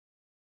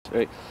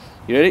Right,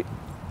 you ready?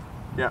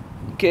 Yeah.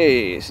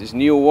 Okay, this is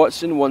Neil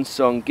Watson, One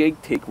Song Gig,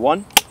 take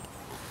one.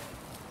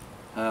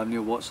 I'm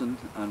Neil Watson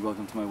and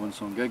welcome to my one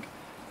song gig.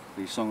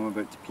 The song I'm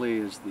about to play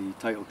is the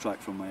title track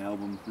from my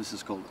album. This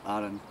is called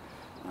Arran,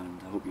 and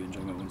I hope you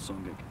enjoy my one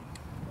song gig.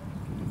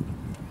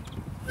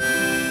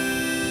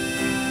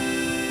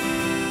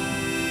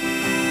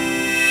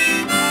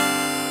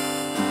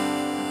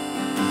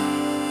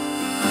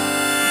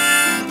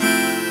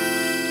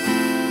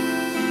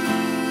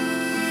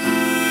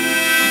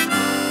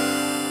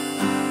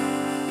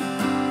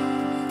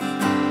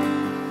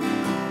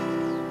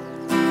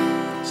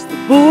 As the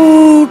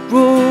boat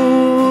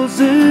rolls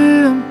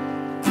in,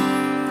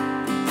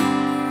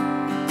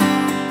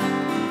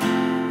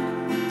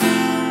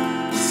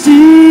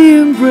 sea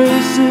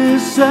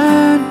embraces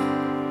sand,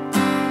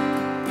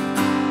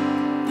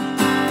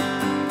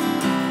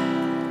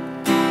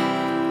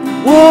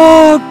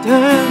 walked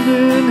hand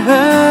in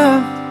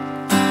hand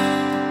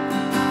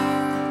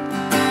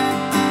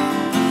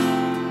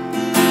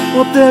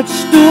up that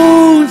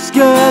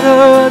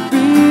stone-scattered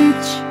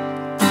beach.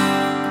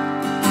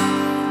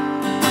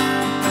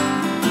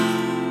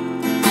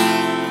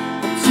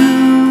 To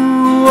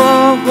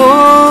our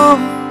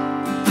home,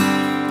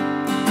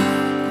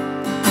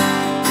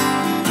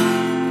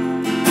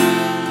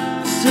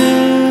 this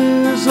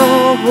is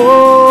our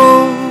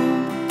home.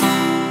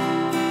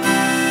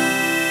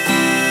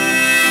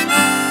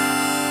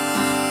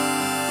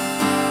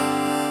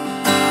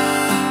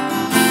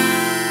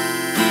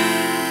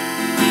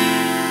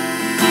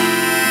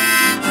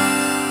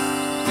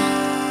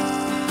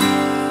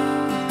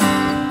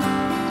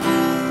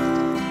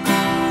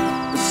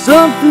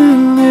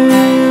 Something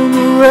in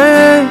the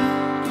rain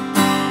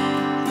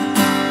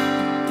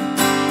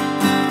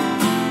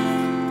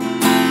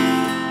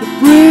that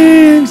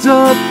brings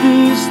up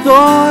these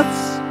thoughts.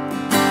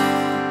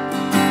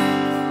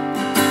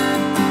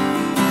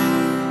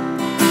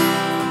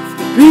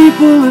 The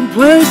people and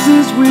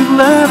places we've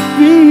left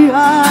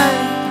behind.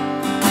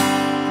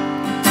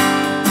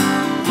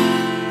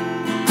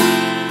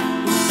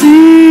 We'll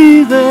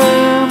see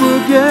them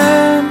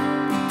again.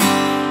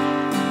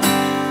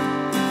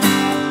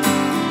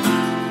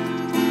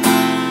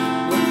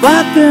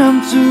 Invite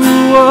them to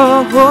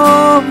our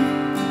home.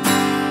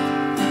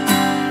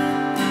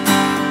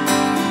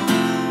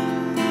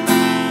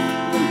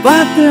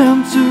 Invite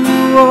them to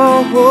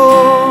our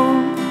home.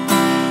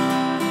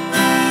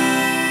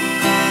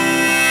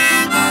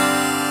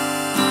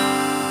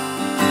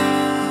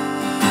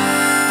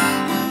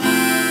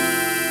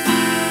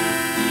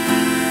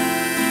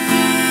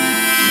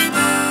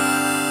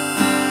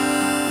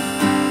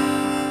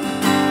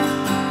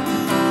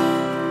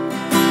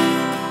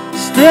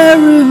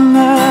 Staring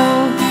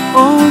out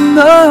on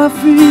the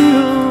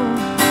field,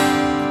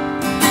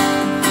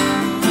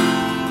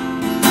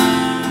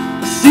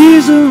 the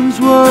season's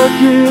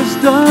work is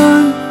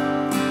done.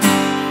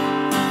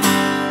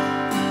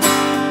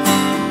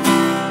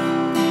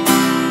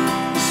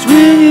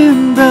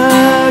 Swinging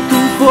back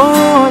and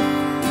forth,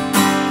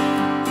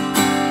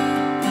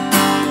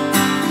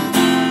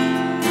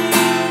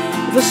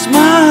 the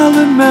smile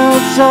that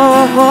melts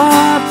our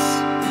hearts.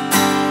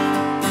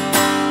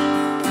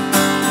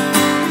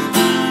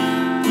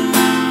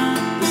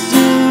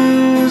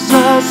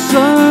 Our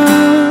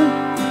sun,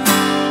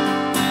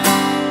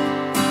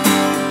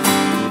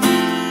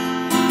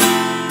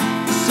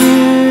 this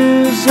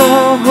is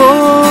our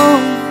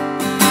home,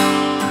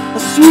 a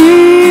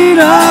sweet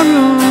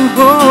Arran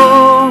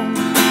home,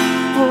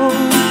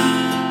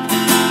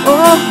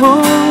 oh,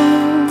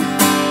 home,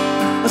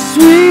 a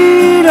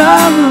sweet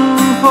Arran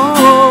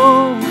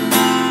home,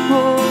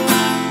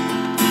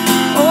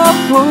 oh,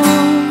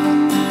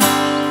 home,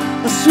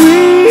 a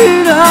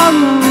sweet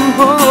Arran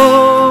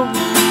home.